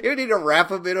 you don't need to wrap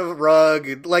him in a rug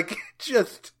and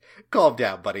just calm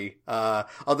down, buddy.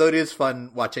 Although it is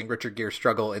fun watching Richard Gere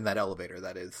struggle in that elevator.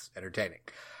 That is entertaining.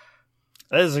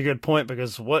 That is a good point,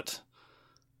 because what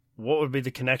would be the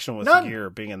connection with None. Gere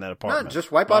being in that apartment? None.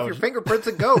 Just wipe Why off your would- fingerprints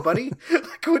and go, buddy.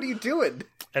 Like, what are you doing?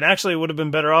 And actually, it would have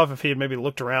been better off if he had maybe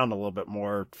looked around a little bit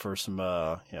more for some,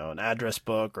 an address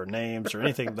book or names or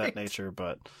anything of that nature.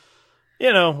 But,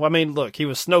 I mean, look, he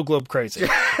was snow globe crazy.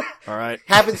 All right.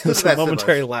 Happens to It's the a best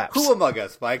momentary of us. lapse. Who among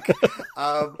us, Mike?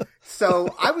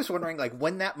 So I was wondering, like,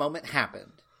 when that moment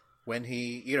happened, when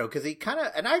he, because he kind of,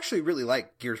 and I actually really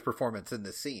like Gere's performance in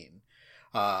this scene,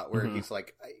 where he's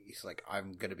like,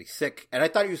 I'm gonna be sick, and I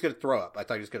thought he was gonna throw up. I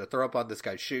thought he was gonna throw up on this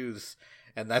guy's shoes,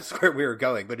 and that's where we were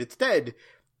going. But instead,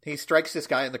 he strikes this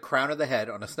guy in the crown of the head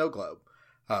on a snow globe.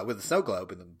 With a snow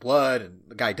globe and then blood, and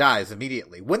the guy dies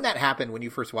immediately. When that happened, when you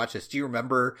first watched this, do you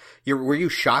remember? Were you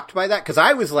shocked by that? Because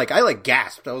I was like, I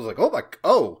gasped. I was like,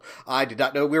 I did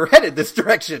not know we were headed this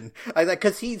direction.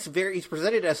 Because he's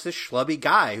presented as this schlubby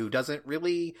guy who doesn't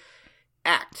really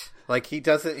act like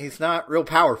he's not real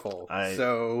powerful.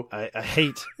 I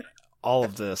hate all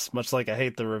of this, much like I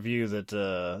hate the review that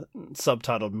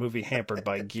subtitled "Movie Hampered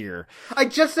by Gere." I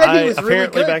just said he was really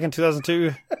apparently good. back in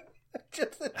 2002.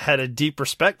 Had a deep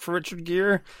respect for Richard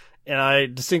Gere, and I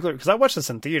distinctly, because I watched this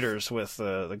in theaters with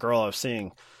the girl I was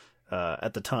seeing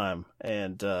at the time,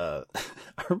 and I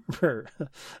remember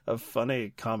a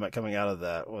funny comment coming out of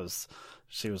that was,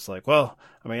 she was like, "Well,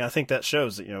 I mean, I think that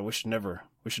shows that we should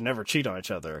never cheat on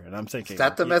each other." And I'm thinking, Is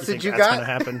that the message you think that's got? going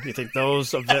to happen? You think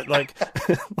those event like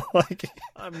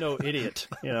I'm no idiot.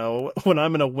 When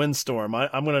I'm in a windstorm,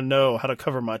 I'm going to know how to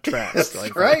cover my tracks.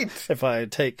 That's right. If I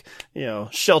take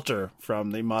shelter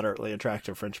from the moderately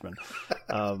attractive Frenchman.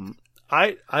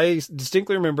 I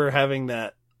distinctly remember having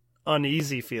that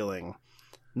uneasy feeling.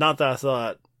 Not that I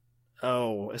thought,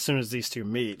 as soon as these two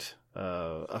meet,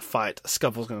 a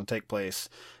scuffle is going to take place,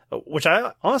 which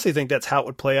I honestly think that's how it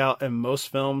would play out in most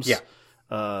films. Yeah.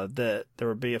 That there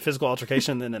would be a physical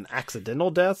altercation and then an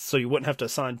accidental death, so you wouldn't have to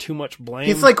assign too much blame.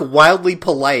 He's like wildly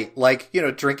polite, like,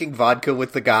 drinking vodka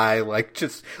with the guy, like,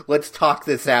 just let's talk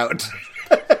this out.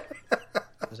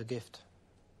 It was a gift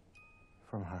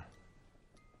from her.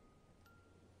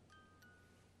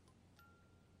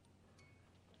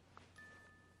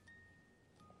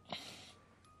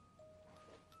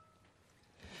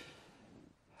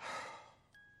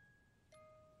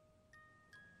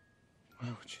 Why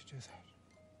would you do that?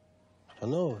 I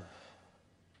don't know.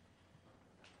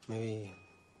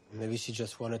 Maybe she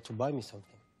just wanted to buy me something.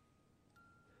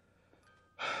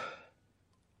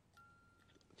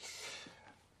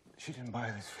 She didn't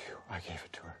buy this for you. I gave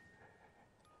it to her.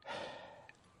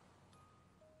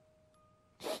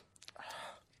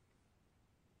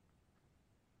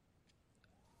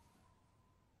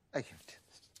 I gave it to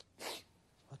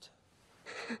What?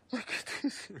 Look at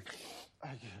this. I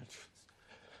can't.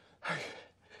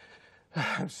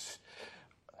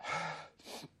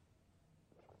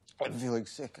 I'm feeling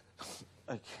sick.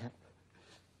 I can't.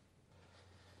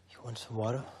 You want some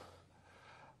water?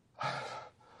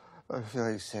 I'm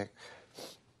feeling sick.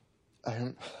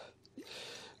 I'm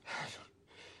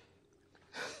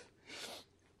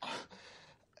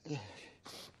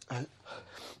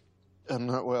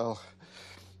not well.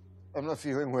 I'm not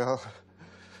feeling well.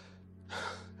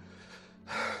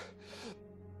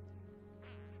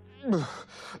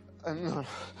 I'm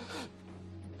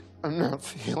not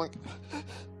feeling.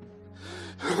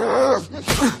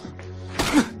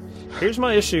 Here's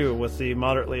my issue with the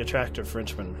moderately attractive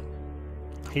Frenchman.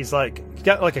 he's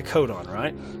got like a coat on,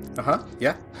 right?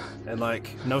 Yeah. And like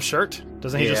no shirt.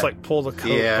 Doesn't he just Yeah. like pull the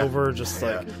coat Yeah. over, just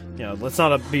like, you know, let's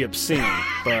not be obscene,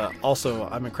 but also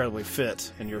I'm incredibly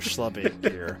fit and you're schlubby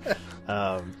here.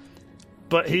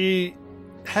 But he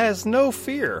has no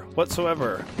fear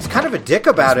whatsoever. He's kind of a dick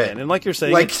about This it. man. And like you're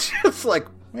saying, Like, just like,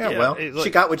 Yeah, well, it's she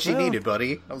like, got what she well, needed,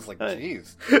 buddy. I was like,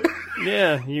 jeez.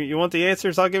 yeah, you want the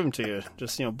answers? I'll give them to you.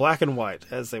 Just, you know, black and white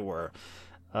as they were.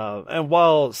 And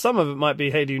while some of it might be,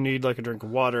 hey, do you need like a drink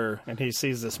of water? And he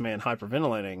sees this man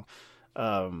hyperventilating.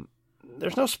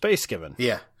 There's no space given.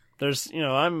 Yeah. There's, you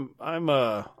know,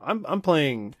 I'm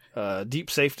playing deep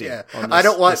safety. Yeah. on this- I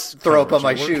don't want this to throw up on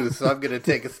my conversation. shoes, so I'm going to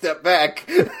take a step back.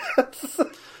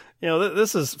 You know,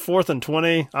 this is 4th and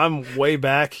 20. I'm way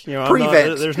back. You know,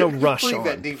 Prevent. there's no rush on.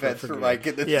 Prevent defense for good. Mike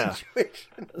in this Yeah.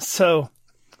 situation. So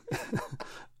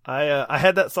I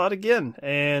had that thought again,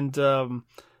 and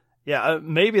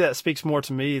maybe that speaks more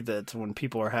to me that when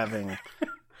people are having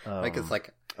Mike is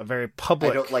like, a very I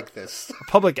public don't like this.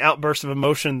 public outburst of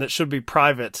emotion that should be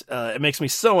private, it makes me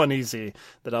so uneasy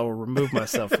that I will remove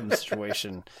myself from the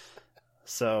situation.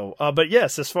 So, but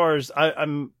yes, as far as I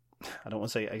don't want to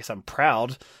say, I guess I'm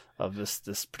proud of this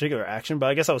particular action, but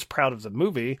I guess I was proud of the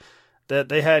movie that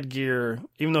they had Gear,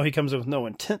 even though he comes in with no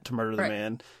intent to murder the Right.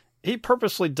 man, he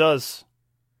purposely does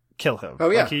kill him.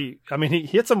 Oh, yeah. Like he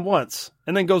hits him once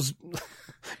and then goes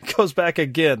back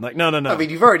again. Like, no. I mean,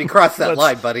 you've already crossed that Let's-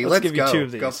 line, buddy. let's Let's give you go. 2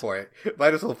 of these. Go for it.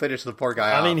 Might as well finish the poor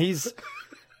guy off. I mean,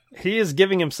 he is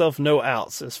giving himself no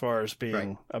outs as far as being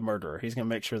Right. a murderer. He's going to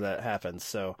make sure that happens.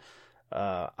 So,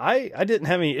 I didn't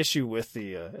have any issue with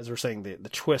the, as we're saying, the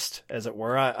twist, as it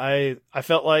were. I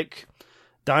felt like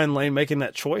Diane Lane making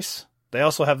that choice. They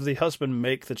also have the husband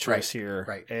make the choice Right, here.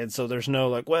 right. And so there's no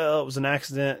like, well, it was an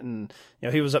accident and, you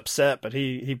know, he was upset, but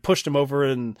he pushed him over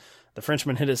and the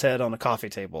Frenchman hit his head on a coffee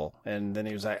table. And then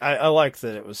he was like, I like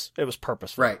that it was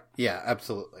purposeful. Right. Yeah,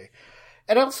 absolutely.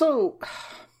 And I also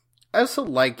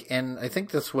like, and I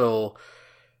think this will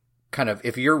kind of,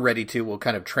 if you're ready to, will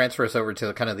kind of transfer us over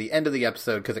to kind of the end of the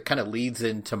episode, because it kind of leads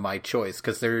into my choice,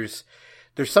 because there's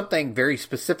something very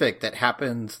specific that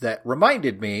happens that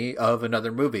reminded me of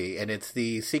another movie, and it's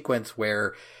the sequence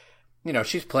where, you know,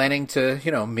 she's planning to,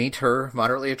 you know, meet her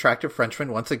moderately attractive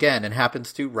Frenchman once again, and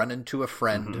happens to run into a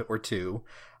friend or two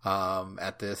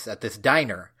at this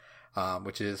diner.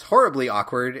 Which is horribly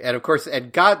awkward, and of course,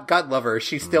 and God love her,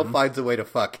 she still finds a way to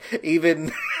fuck,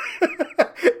 even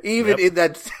in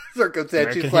that circumstance.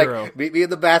 American She's hero. like, meet me in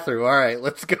the bathroom. All right,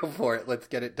 let's go for it. Let's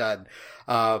get it done.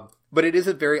 But it is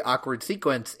a very awkward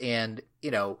sequence, and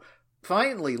you know,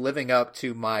 finally living up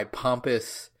to my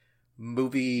pompous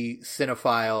movie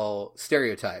cinephile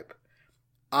stereotype.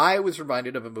 I was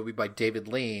reminded of a movie by David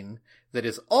Lean that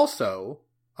is also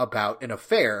about an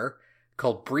affair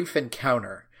called Brief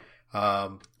Encounter.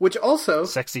 Which also,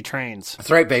 Sexy trains. that's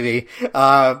right, baby.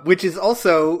 Which is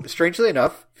also, strangely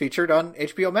enough, featured on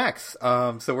HBO Max.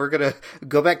 So we're gonna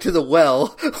go back to the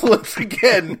well once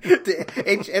again.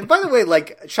 And by the way,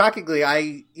 like, shockingly,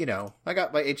 I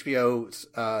got my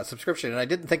HBO subscription, and I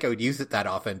didn't think I would use it that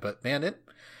often, but man,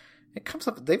 it comes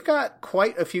up. They've got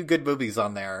quite a few good movies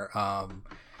on there.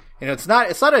 You know, it's not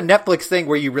a Netflix thing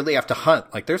where you really have to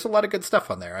hunt. Like, there's a lot of good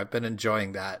stuff on there. I've been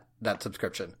enjoying that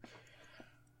subscription.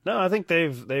 No, I think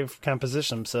they've kind of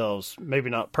positioned themselves,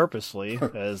 maybe not purposely,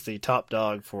 as the top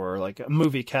dog for like a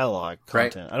movie catalog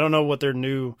content. Right. I don't know what their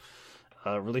new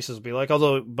releases will be like.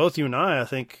 Although both you and I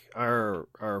think our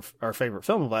favorite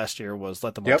film of last year was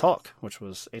Let Them All Yep. Talk, which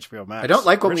was HBO Max. I don't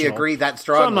like when we original. agree that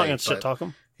strongly. So I'm not going to but shit talk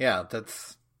them. Yeah,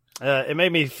 that's... It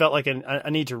made me felt like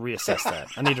I need to reassess that.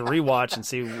 I need to rewatch and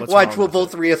see what's Watch, wrong we'll with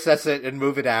both reassess it and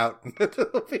move it out.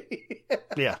 it.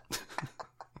 Yeah.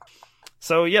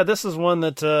 So yeah, this is one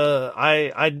that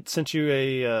I sent you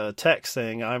a text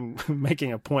saying I'm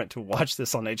making a point to watch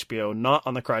this on HBO, not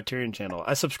on the Criterion channel.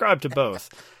 I subscribe to both.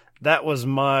 That was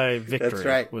my victory. That's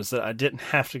right. Was that I didn't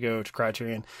have to go to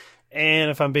Criterion. And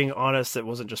if I'm being honest, it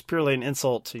wasn't just purely an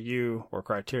insult to you or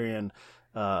Criterion.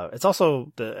 It's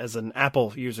also, as an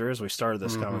Apple user, as we started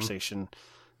this conversation,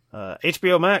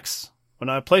 HBO Max, when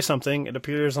I play something, it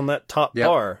appears on that top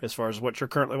bar as far as what you're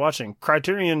currently watching.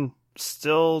 Criterion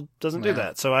still doesn't do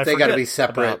that. So They got to be about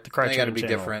separate. the They Criterion got to be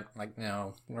channel. different. Like,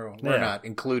 no, we're Yeah. not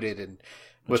included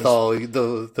with all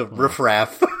the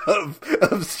riffraff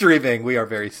of streaming. We are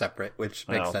very separate, which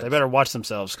makes Well, sense. they better watch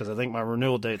themselves because I think my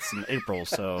renewal date's in April.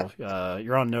 So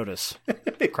you're on notice.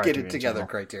 Get Criterion it together, channel.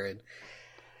 Criterion.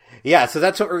 Yeah, so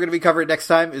that's what we're going to be covering next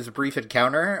time is Brief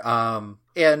Encounter.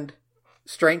 And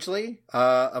strangely,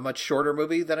 a much shorter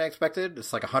movie than I expected.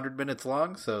 It's like 100 minutes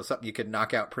long, so something you can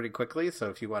knock out pretty quickly. So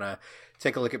if you want to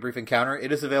take a look at Brief Encounter,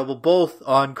 it is available both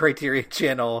on Criterion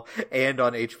Channel and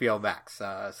on HBO Max.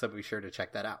 So be sure to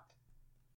check that out.